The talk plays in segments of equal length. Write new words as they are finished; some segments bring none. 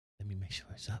make sure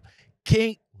it's up.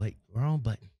 King, wait, wrong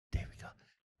button. There we go.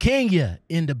 Kenya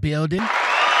in the building. All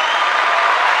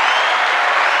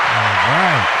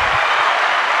right.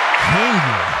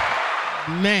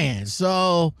 Kenya. Man,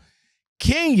 so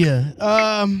Kenya,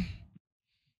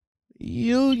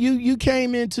 you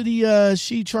came into the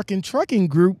She Trucking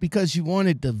group because you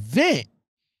wanted to vent.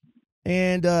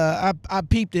 And I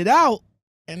peeped it out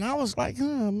and I was like,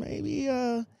 maybe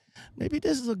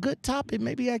this is a good topic.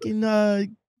 Maybe I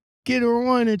can get her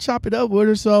on and chop it up with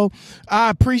her. So I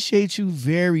appreciate you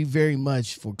very, very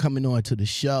much for coming on to the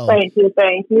show. Thank you.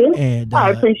 And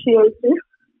I appreciate you.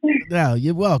 No,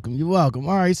 you're welcome. You're welcome.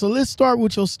 All right, so let's start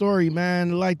with your story, man.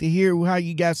 I'd like to hear how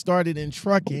you got started in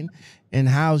trucking and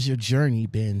how's your journey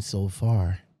been so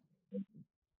far.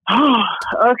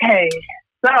 Okay,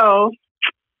 so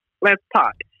let's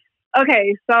talk.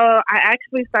 Okay, so I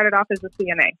actually started off as a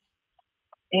CNA.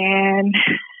 And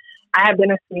I have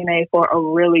been a CNA for a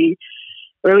really,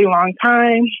 really long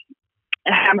time.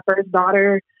 I had my first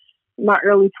daughter in my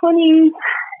early 20s.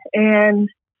 And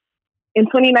in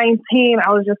 2019,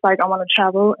 I was just like, I want to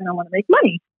travel and I want to make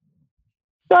money.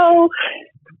 So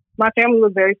my family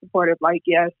was very supportive. Like,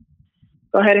 yes,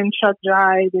 go ahead and truck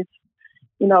drive. It's,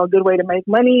 a good way to make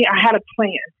money. I had a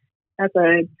plan. I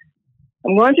said,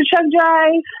 I'm going to truck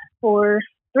drive for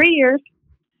 3 years.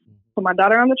 Put my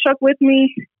daughter on the truck with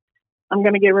me. I'm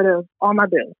going to get rid of all my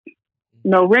bills.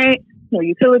 No rent, no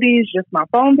utilities, just my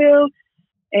phone bill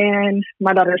and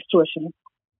my daughter's tuition.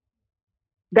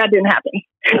 That didn't happen.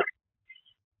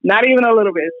 Not even a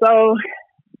little bit. So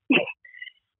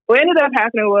what ended up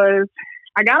happening was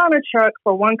I got on a truck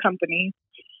for one company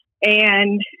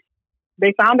and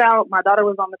they found out my daughter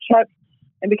was on the truck.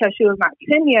 And because she was not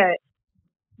 10 yet,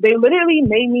 they literally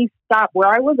made me stop where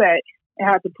I was at and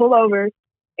had to pull over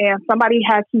and somebody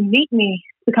had to meet me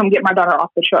to come get my daughter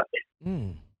off the truck.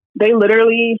 They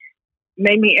literally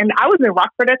made me, and I was in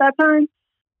Rockford at that time.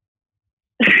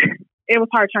 It was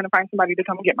hard trying to find somebody to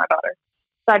come get my daughter.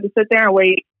 So I had to sit there and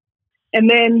wait. And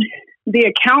then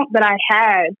the account that I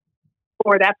had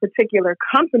for that particular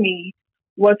company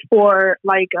was for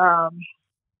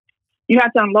you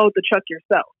have to unload the truck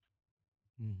yourself.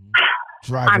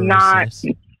 Driver I'm not.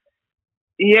 assist.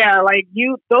 Yeah,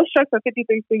 those trucks are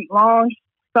 53 feet long.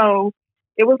 So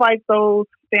it was like those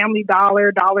Family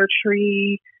Dollar, Dollar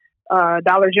Tree,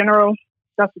 Dollar General.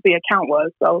 That's what the account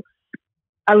was. So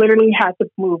I literally had to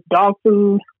move dog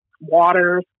food,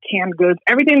 water, canned goods,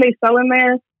 everything they sell in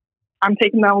there. I'm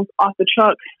taking those off the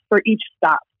truck for each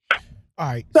stop. All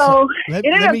right. So it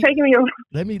ended up taking me.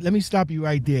 Let me stop you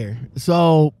right there.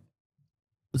 So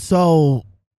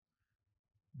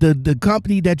the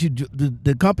company that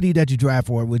you drive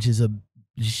for, which is a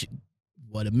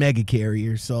mega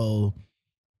carrier. So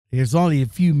there's only a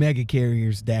few mega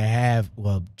carriers that have,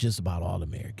 well, just about all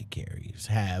American carriers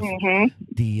have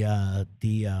the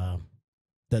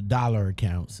dollar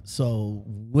accounts. So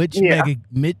which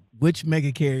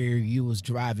mega carrier you was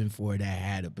driving for that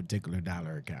had a particular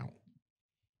dollar account?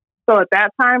 So at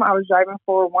that time, I was driving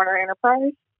for Warner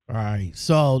Enterprise. All right.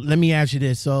 So let me ask you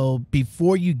this. So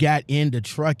before you got into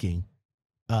trucking,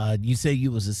 you say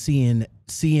you was a CNA?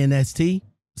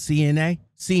 CNA.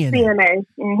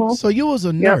 Mm-hmm. So you was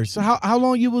a nurse. Yep. So how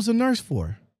long you was a nurse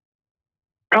for?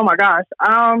 Oh my gosh.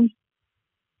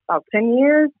 About 10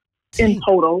 years in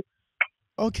total.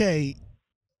 Okay.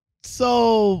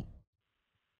 So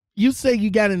you say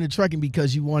you got into trucking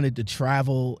because you wanted to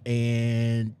travel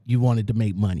and you wanted to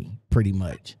make money, pretty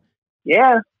much.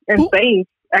 Yeah, and save.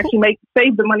 Actually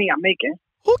save the money I'm making.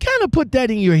 Who kind of put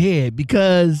that in your head?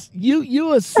 Because you're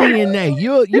a CNA,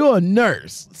 you're a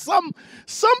nurse.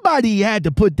 Somebody had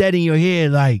to put that in your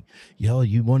head, like, yo,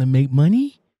 you want to make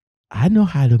money? I know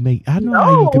how you can make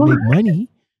money,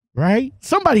 right?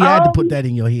 Somebody had to put that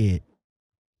in your head.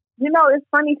 It's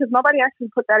funny because nobody actually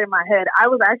put that in my head. I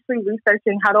was actually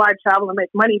researching how do I travel and make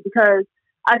money because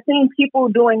I've seen people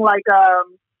doing what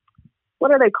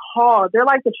are they called? They're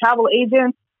like the travel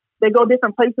agents. They go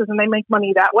different places and they make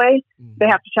money that way. They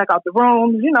have to check out the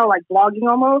rooms, like blogging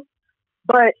almost.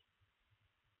 But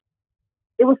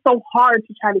it was so hard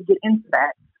to try to get into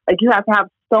that. Like you have to have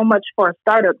so much for a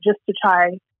startup just to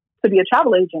try to be a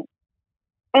travel agent.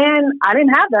 And I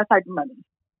didn't have that type of money.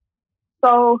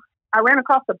 So I ran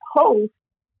across a post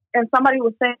and somebody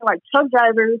was saying truck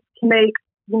drivers can make,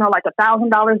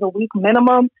 $1,000 a week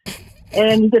minimum.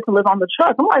 And you get to live on the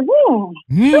truck. I'm like,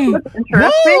 this is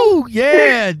interesting. Woo,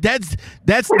 yeah, that's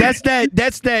that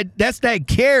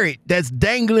carrot that's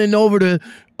dangling over the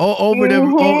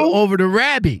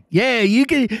rabbit. Yeah, you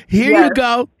can. Here you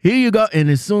go. And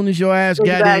as soon as your ass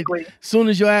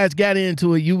got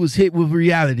into it, you was hit with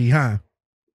reality, huh?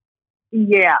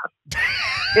 Yeah.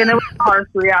 And it was harsh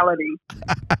reality.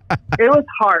 It was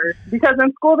harsh because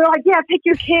in school they're like, yeah, take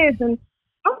your kids. And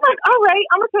I was like, all right,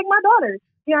 I'm going to take my daughters.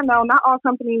 Yeah, no, not all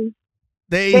companies.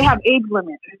 They have age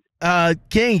limits.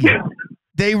 King,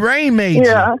 they rain made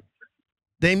Yeah.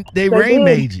 you. They rain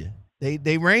made you.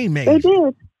 They rain made you. They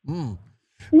did. Mm.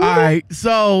 All right.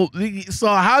 So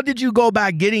how did you go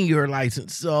about getting your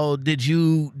license? So did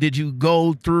you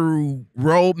go through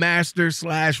Roadmaster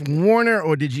 / Warner,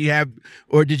 or did you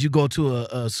go to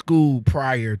a school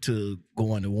prior to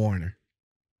going to Warner?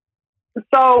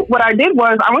 So what I did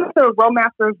was I went to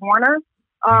Roadmaster's Warner,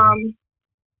 and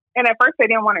at first they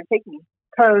didn't want to take me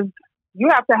because you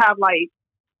have to have like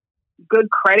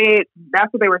good credit.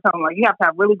 That's what they were telling me. Like you have to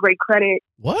have really great credit.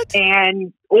 What?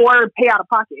 Or pay out of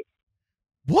pocket.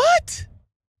 What?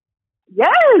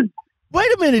 Yes.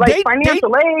 Wait a minute. Like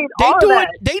financial aid, all of that.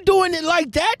 They doing it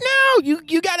like that now?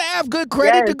 You got to have good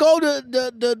credit to go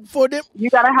to for them.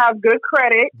 You got to have good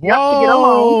credit. Whoa, to get a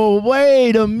loan.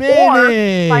 Wait a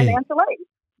minute. Or financial aid.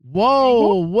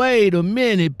 Whoa, wait a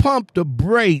minute. Pump the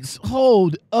brakes.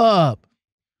 Hold up.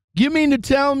 You mean to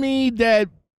tell me that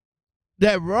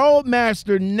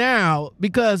Roadmaster now,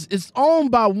 because it's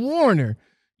owned by Warner,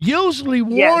 usually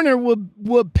Warner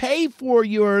would pay for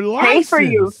your license. Pay for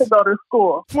you to go to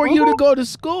school. For you to go to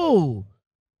school.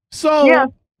 So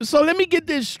let me get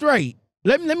this straight.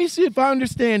 Let me see if I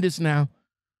understand this now.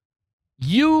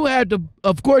 You had to,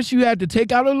 of course, you had to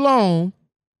take out a loan.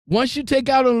 Once you take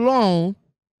out a loan,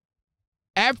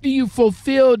 after you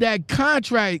fulfill that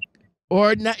contract,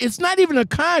 or not, it's not even a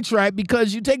contract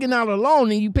because you're taking out a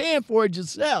loan and you're paying for it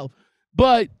yourself.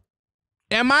 But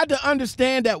am I to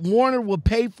understand that Warner will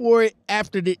pay for it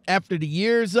after the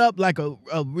year's up, like a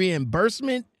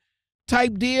reimbursement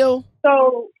type deal?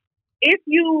 So if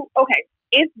you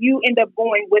end up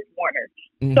going with Warner,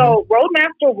 so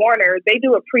Roadmaster Warner, they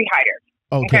do a pre-hire.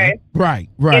 Okay. Right.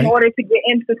 In order to get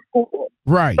into school.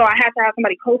 Right. So I had to have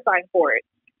somebody co-sign for it,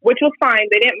 which was fine.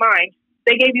 They didn't mind.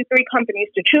 They gave you 3 companies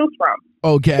to choose from.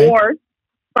 Okay. Or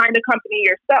find a company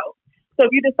yourself. So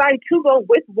if you decide to go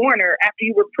with Warner after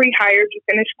you were pre-hired, you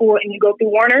finish school, and you go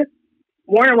through Warner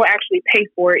will actually pay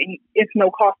for it, and it's no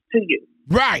cost to you.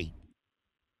 Right.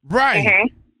 But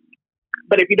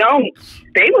if you don't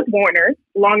stay with Warner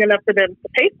long enough for them to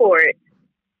pay for it,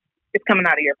 it's coming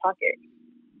out of your pocket.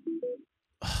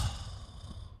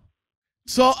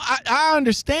 So I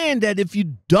understand that if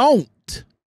you don't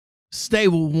stay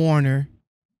with Warner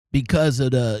because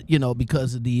of the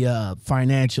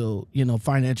financial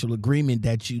agreement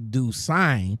that you do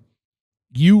sign,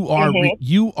 you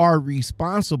are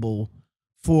responsible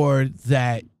for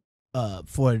that,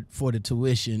 for the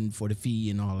tuition, for the fee,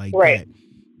 and all like that.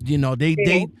 You know,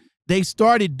 they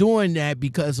started doing that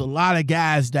because a lot of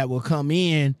guys that will come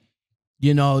in,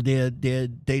 you know, they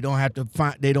don't have to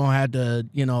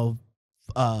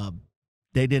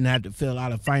they didn't have to fill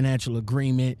out a financial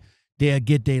agreement. They'll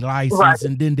get their license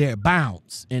and then they'll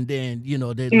bounce, and then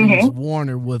they lose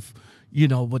Warner with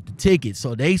with the ticket.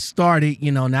 So they started,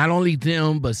 not only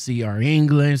them but CR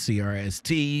England,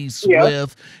 CRST,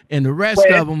 Swift, and the rest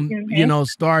of them,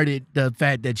 started the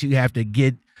fact that you have to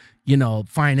get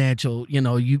financial,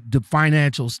 the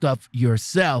financial stuff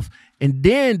yourself, and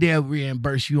then they'll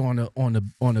reimburse you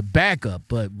on a backup.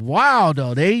 But wow,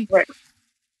 though they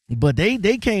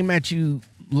came at you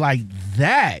like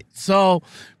that. So,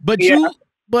 but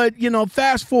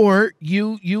fast forward,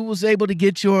 you was able to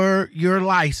get your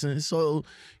license. So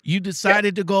you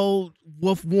decided to go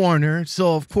with Warner.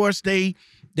 So of course they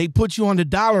put you on the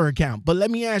dollar account. But let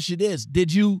me ask you this: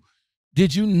 Did you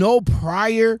know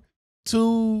prior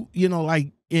to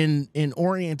like in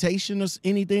orientation or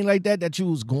anything like that you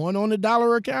was going on the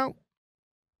dollar account?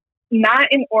 Not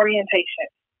in orientation.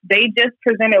 They just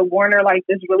presented Warner like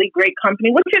this really great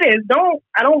company, which it is.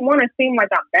 I don't want to seem like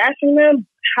I'm bashing them.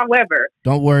 However,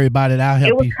 don't worry about it. I'll help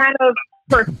you. It was kind of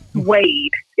persuade,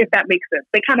 if that makes sense.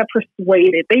 They kind of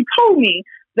persuaded. They told me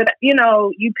that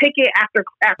you pick it after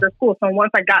school. So once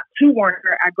I got to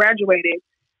Warner, I graduated,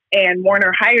 and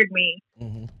Warner hired me.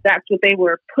 That's what they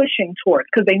were pushing towards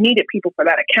because they needed people for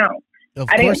that account.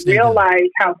 I didn't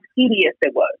realize how tedious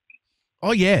it was.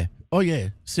 Oh yeah.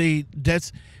 See,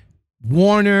 that's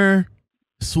Warner,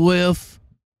 Swift,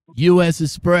 U.S.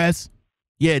 Express.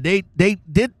 Yeah, they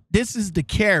did. This is the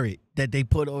carrot that they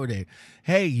put over there.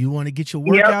 Hey, you want to get your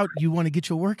workout? You want to get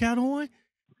your workout on?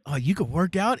 You could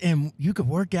work out and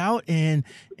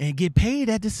get paid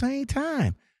at the same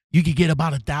time. You could get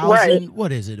about 1,000. Right.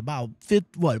 What is it? About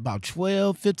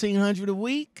 1,200-1,500 a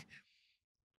week?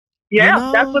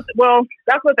 Yeah, that's what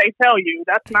they tell you.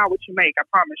 That's not what you make, I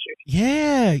promise you.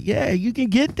 Yeah, you can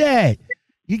get that.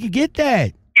 You can get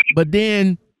that. but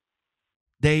then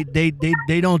they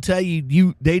don't tell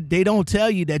they don't tell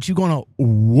you that you're gonna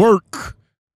work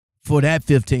for that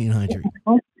 1,500.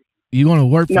 You're gonna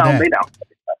work for No, that. they don't.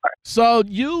 So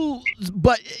did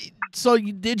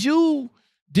you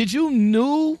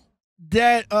knew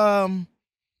that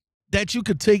that you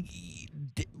could take,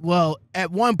 well,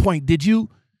 at one point did you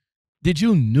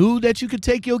knew that you could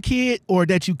take your kid, or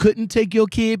that you couldn't take your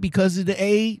kid because of the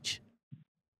age?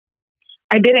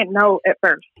 I didn't know at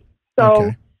first. So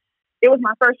Okay. it was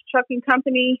my first trucking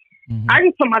company. Mhm. I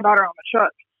just put my daughter on the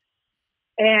truck.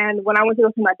 And when I went to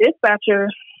go see my dispatcher,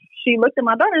 she looked at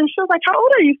my daughter and she was like, "How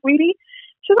old are you, sweetie?"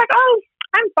 She was like, "Oh,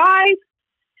 I'm 5."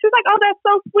 She was like, "Oh, that's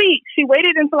so sweet." She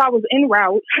waited until I was en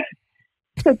route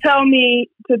to tell me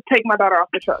to take my daughter off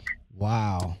the truck.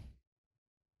 Wow.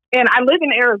 And I live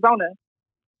in Arizona.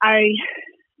 I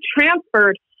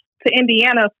transferred to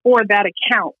Indiana for that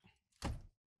account.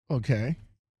 Okay.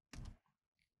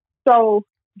 So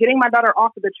getting my daughter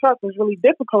off of the truck was really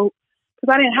difficult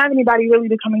because I didn't have anybody really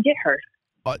to come and get her.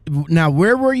 Now,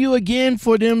 where were you again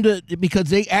for them to? Because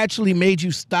they actually made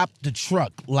you stop the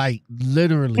truck, like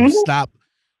literally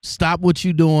stop what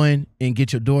you doing and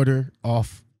get your daughter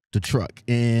off the truck.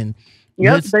 And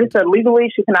Yep, they said legally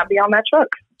she cannot be on that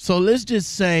truck. so let's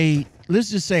just say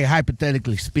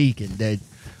hypothetically speaking that,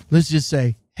 let's just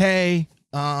say, hey,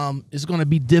 it's going to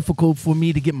be difficult for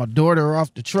me to get my daughter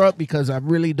off the truck because I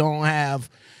really don't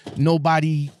have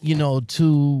nobody,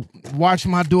 to watch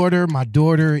my daughter. My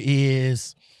daughter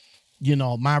is,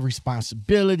 my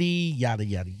responsibility, yada,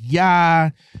 yada,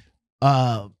 yada.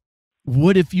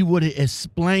 What if you would have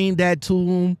explained that to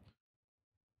them?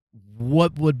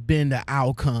 What would have been the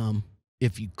outcome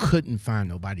if you couldn't find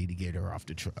nobody to get her off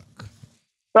the truck?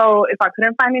 So if I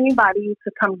couldn't find anybody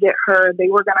to come get her, they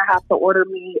were going to have to order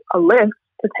me a lift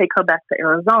to take her back to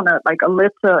Arizona, like a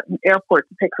lift to an airport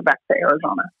to take her back to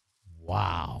Arizona.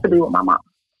 Wow. To be with my mom.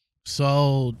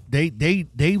 So they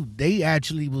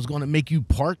actually was going to make you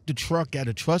park the truck at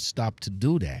a truck stop to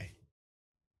do that.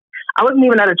 I wasn't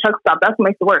even at a truck stop. That's what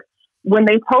makes it worse. When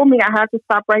they told me I had to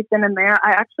stop right then and there,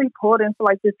 I actually pulled into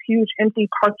like this huge empty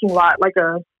parking lot, like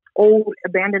a old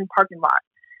abandoned parking lot.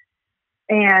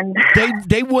 And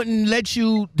they wouldn't let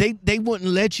you they wouldn't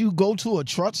let you go to a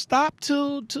truck stop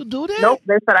to do that? Nope.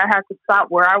 They said I had to stop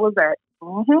where I was at.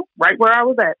 Right where I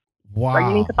was at. Wow. Like,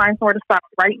 you need to find somewhere to stop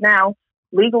right now.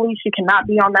 Legally, she cannot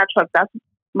be on that truck. That's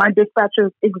my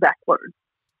dispatcher's exact words.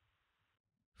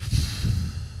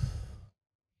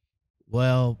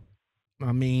 Well,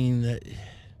 I mean,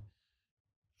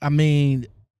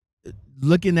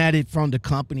 looking at it from the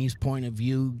company's point of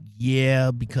view,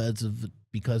 yeah, because of the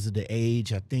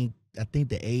age, I think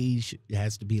the age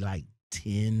has to be like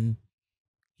 10,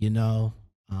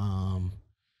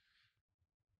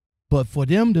 but for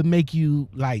them to make you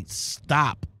like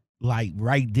stop like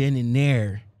right then and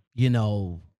there,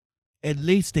 at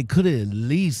least they could have at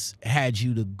least had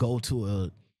you to go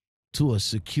to a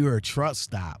secure truck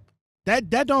stop.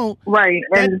 That don't right.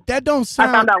 And that don't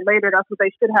sound. I found out later that's what they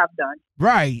should have done.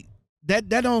 Right. That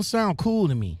don't sound cool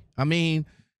to me. I mean,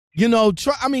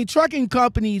 trucking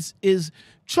companies is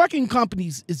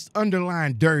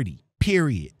underlying dirty.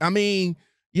 Period. I mean,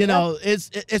 it's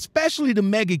especially the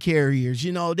mega carriers.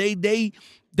 They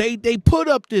put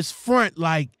up this front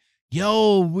like,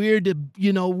 yo, we're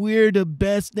the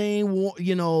best thing.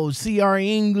 CR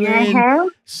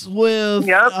England, Swift,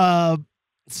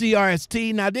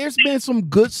 CRST. Now, there's been some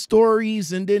good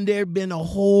stories, and then there's been a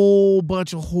whole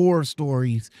bunch of horror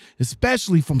stories,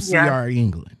 especially from CR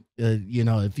England.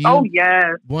 If you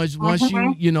once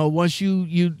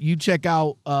you check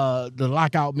out the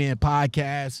Lockoutmen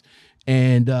podcast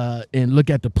and look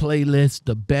at the playlist,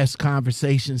 the best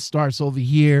conversation starts over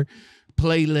here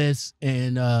playlist,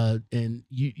 and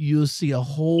you'll see a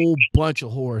whole bunch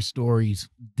of horror stories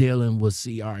dealing with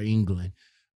CR England.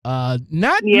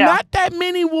 Not that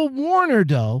many with Warner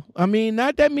though. I mean,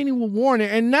 not that many with Warner,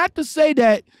 and not to say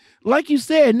that, like you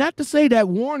said, not to say that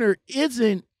Warner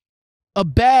isn't a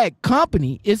bad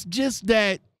company. It's just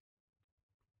that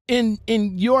in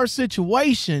your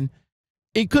situation,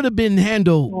 it could have been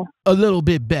handled a little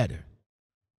bit better.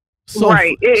 So,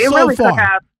 right. It so really far, could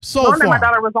have. So far. My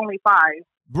daughter was only 5.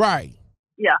 Right.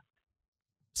 Yeah.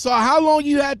 So how long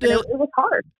you had to? It was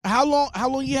hard. How long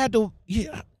you had to?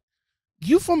 Yeah.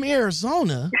 You from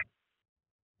Arizona,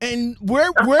 and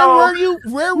where were you?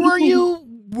 Where were you?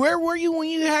 Where were you when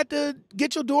you had to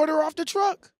get your daughter off the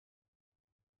truck?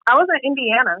 I was in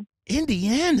Indiana.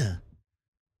 Indiana.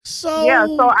 So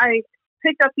so I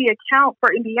picked up the account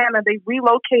for Indiana. They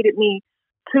relocated me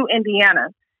to Indiana,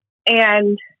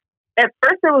 and at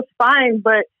first it was fine,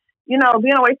 but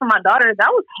being away from my daughter,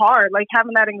 that was hard. Like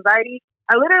having that anxiety.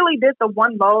 I literally did the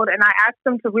one load and I asked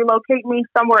them to relocate me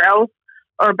somewhere else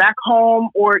or back home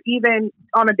or even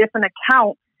on a different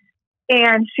account.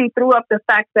 And she threw up the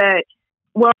fact that,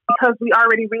 well, because we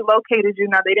already relocated you.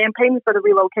 Now, they didn't pay me for the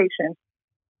relocation,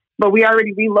 but we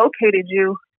already relocated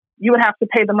you. You would have to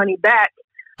pay the money back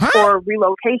for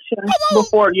relocation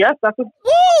before. Yes, that's what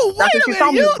she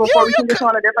told me before we can get you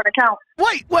on a different account.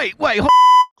 Wait. What?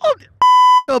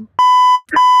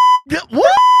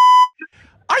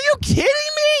 Are you kidding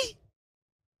me?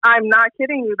 I'm not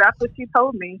kidding you. That's what she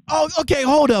told me. Oh, okay.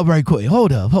 Hold up right quick.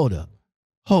 Hold up.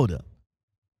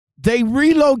 They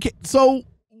relocate. So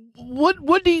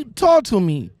what do you talk to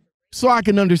me so I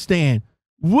can understand?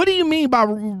 What do you mean by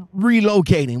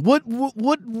relocating? What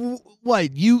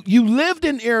you lived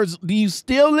in Arizona? Do you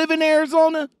still live in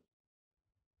Arizona?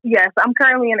 Yes, I'm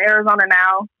currently in Arizona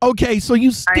now. Okay, so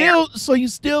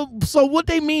what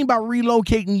they mean by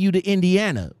relocating you to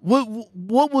Indiana? What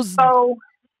was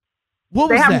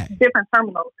they have different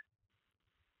terminals.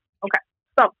 Okay.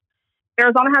 So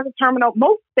Arizona has a terminal.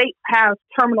 Most states have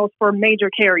terminals for major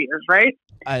carriers, right?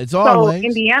 It's always. So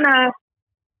Indiana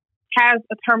has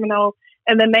a terminal,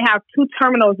 and then they have two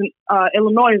terminals in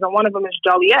Illinois, and one of them is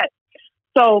Joliet.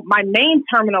 So my main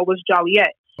terminal was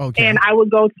Joliet. Okay. And I would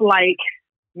go to like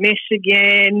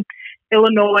Michigan,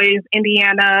 Illinois,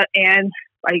 Indiana, and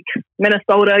like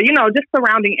Minnesota, just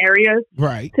surrounding areas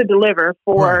to deliver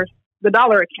for the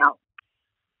dollar account.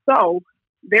 So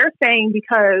they're saying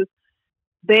because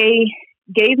they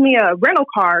gave me a rental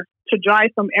car to drive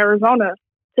from Arizona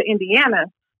to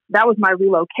Indiana, that was my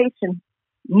relocation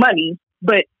money,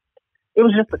 but it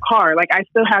was just a car. Like I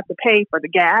still had to pay for the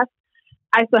gas.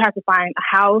 I still had to find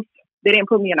a house. They didn't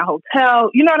put me in a hotel.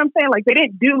 You know what I'm saying? Like they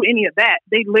didn't do any of that.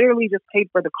 They literally just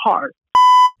paid for the car.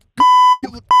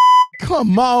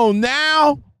 Come on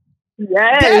now.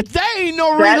 Yes. That ain't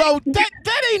no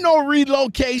that ain't no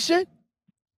relocation.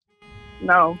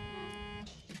 No,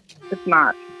 it's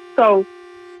not. So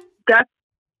that's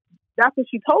what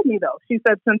she told me though. She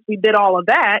said since we did all of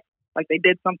that, like they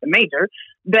did something major,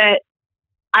 that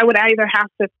I would either have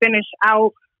to finish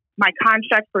out my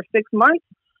contract for 6 months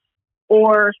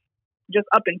or just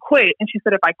up and quit. And she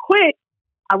said if I quit,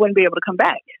 I wouldn't be able to come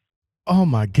back. Oh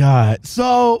my God.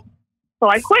 So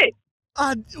I quit.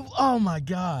 Oh my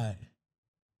God.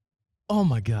 Oh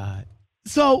my God.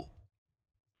 So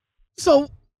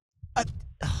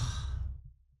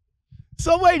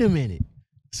wait a minute.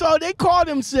 So they call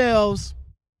themselves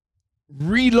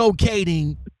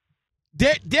relocating.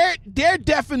 Their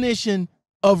definition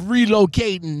of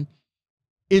relocating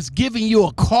is giving you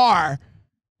a car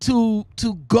to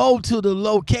go to the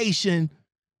location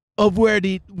of where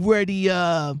the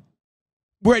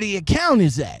account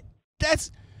is at.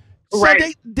 That's right. So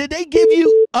did they give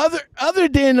you other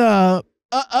than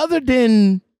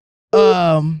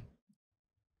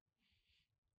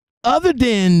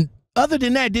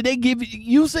that, did they give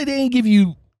you say they didn't give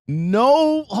you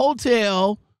no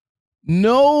hotel,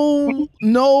 no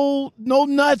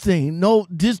nothing, no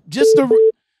just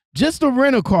a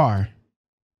rental car?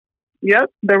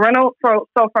 Yep, the rental. So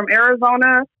from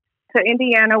Arizona to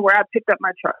Indiana, where I picked up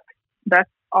my truck, that's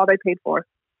all they paid for.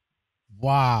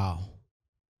 Wow,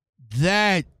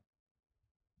 that's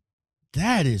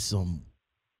some.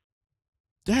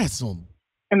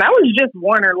 And that was just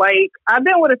Warner. Like, I've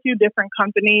been with a few different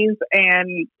companies,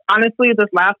 and honestly, this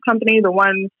last company, the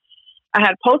one I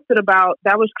had posted about,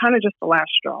 that was kind of just the last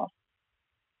straw.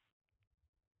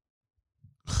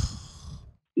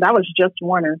 That was just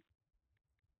Warner.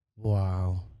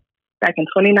 Wow. Back in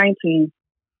 2019.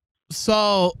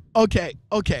 So, okay.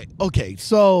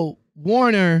 So,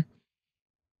 Warner,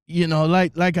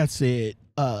 like I said,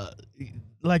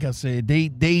 they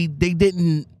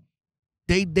didn't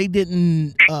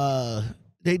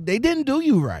do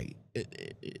you right.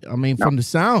 I mean, from the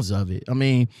sounds of it. I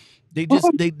mean, they just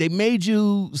they made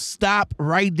you stop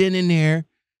right then and there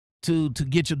to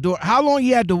get your daughter. How long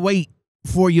you had to wait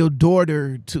for your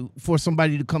daughter for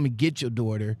somebody to come and get your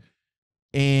daughter?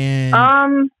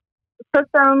 And it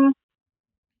took them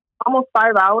almost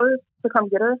 5 hours to come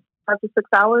get her. 5 to 6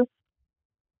 hours.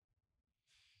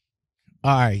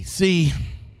 All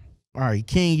right,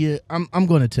 Kenya, I'm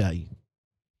gonna tell you.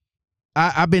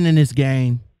 I've been in this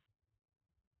game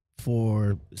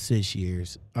for 6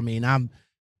 years. I mean, I'm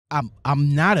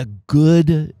not a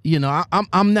good,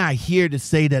 I'm not here to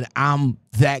say that I'm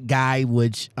that guy,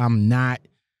 which I'm not.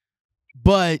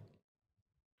 But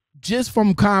just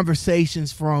from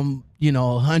conversations from,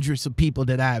 hundreds of people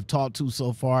that I have talked to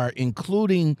so far,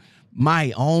 including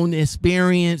my own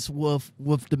experience with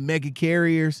the mega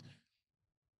carriers,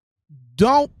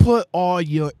 don't put all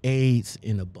your eggs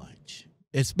in a bunch,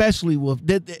 especially with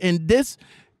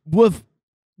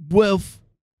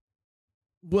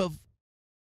with